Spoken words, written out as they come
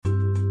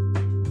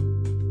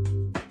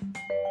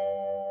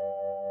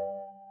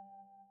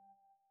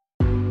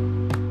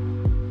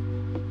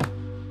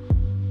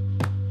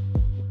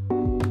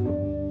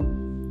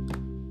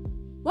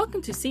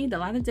Welcome to See the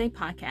Light of Day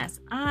podcast.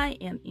 I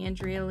am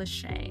Andrea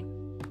Lachey.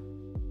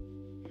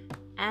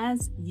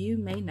 As you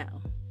may know,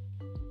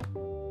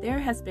 there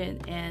has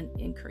been an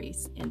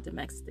increase in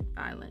domestic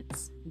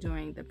violence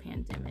during the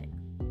pandemic.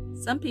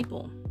 Some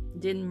people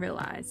didn't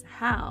realize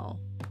how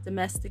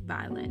domestic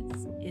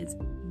violence is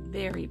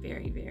very,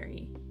 very,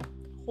 very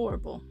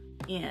horrible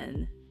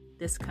in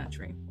this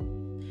country.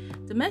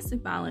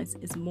 Domestic violence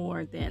is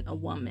more than a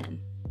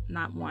woman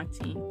not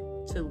wanting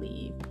to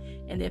leave.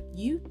 And if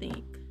you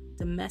think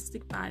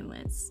domestic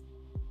violence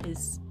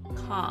is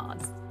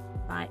caused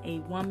by a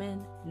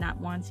woman not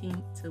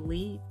wanting to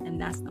leave, and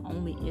that's the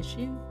only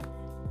issue,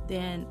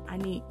 then I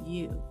need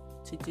you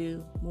to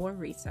do more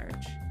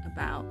research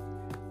about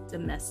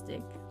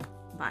domestic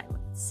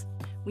violence.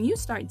 When you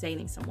start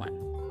dating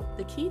someone,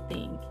 the key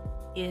thing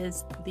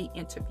is the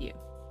interview.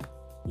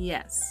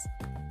 Yes,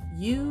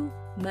 you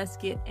must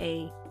get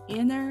an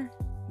inner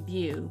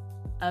view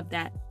of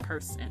that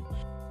person.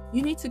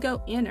 You need to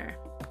go inner,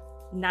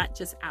 not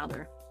just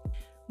outer.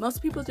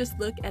 Most people just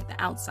look at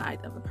the outside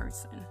of a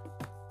person,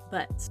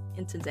 but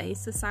in today's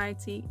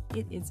society,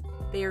 it is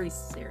very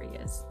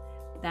serious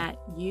that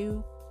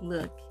you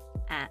look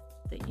at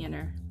the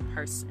inner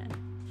person.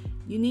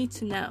 You need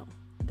to know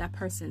that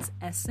person's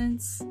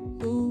essence,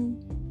 who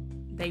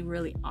they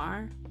really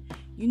are.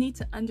 You need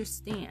to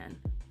understand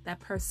that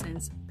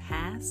person's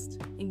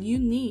past, and you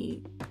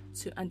need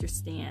to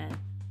understand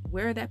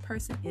where that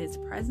person is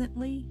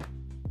presently,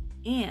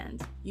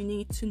 and you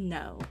need to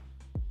know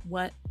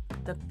what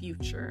the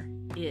future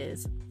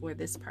is for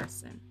this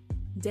person.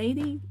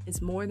 Dating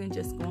is more than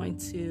just going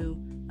to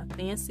a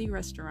fancy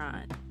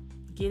restaurant,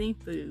 getting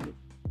food,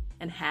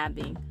 and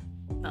having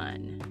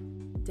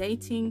fun.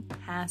 Dating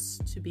has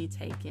to be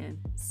taken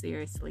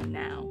seriously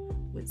now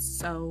with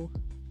so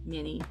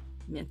many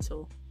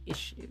mental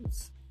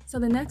issues. So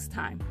the next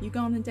time you go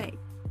on a date,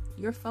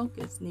 your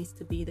focus needs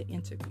to be the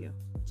interview.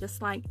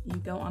 Just like you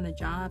go on a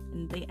job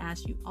and they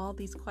ask you all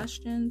these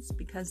questions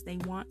because they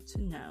want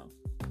to know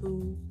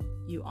who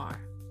you are.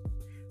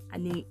 I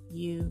need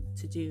you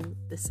to do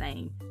the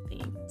same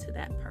thing to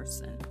that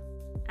person.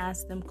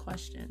 Ask them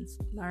questions,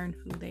 learn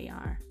who they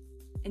are,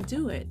 and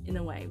do it in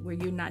a way where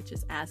you're not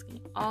just asking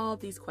all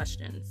these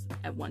questions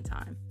at one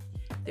time.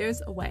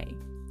 There's a way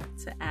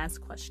to ask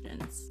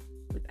questions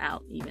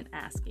without even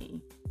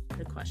asking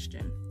the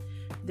question.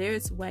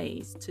 There's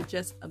ways to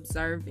just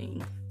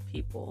observing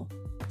people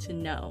to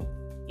know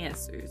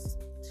answers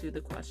to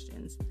the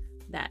questions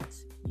that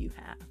you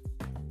have.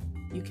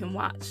 You can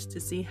watch to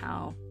see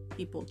how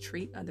people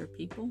treat other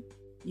people.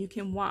 You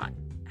can watch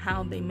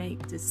how they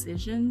make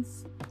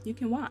decisions. You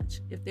can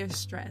watch if they're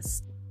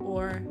stressed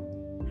or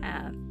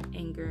have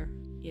anger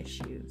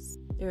issues.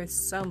 There is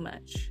so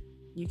much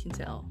you can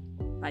tell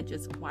by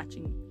just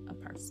watching a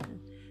person.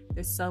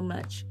 There's so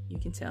much you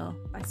can tell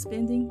by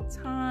spending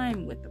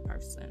time with the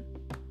person.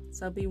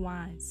 So be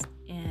wise,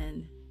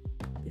 and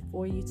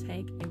before you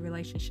take a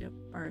relationship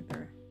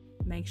further,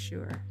 make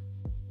sure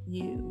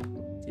you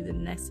do the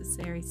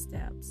necessary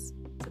steps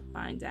to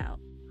find out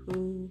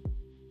who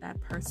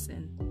that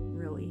person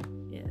really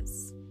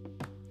is.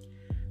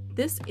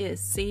 This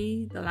is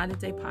See the Light of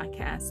Day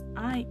podcast.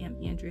 I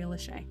am Andrea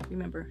Lachey.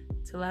 Remember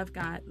to love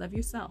God, love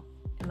yourself,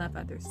 and love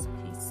others.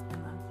 Peace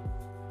and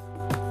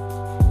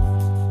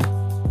love.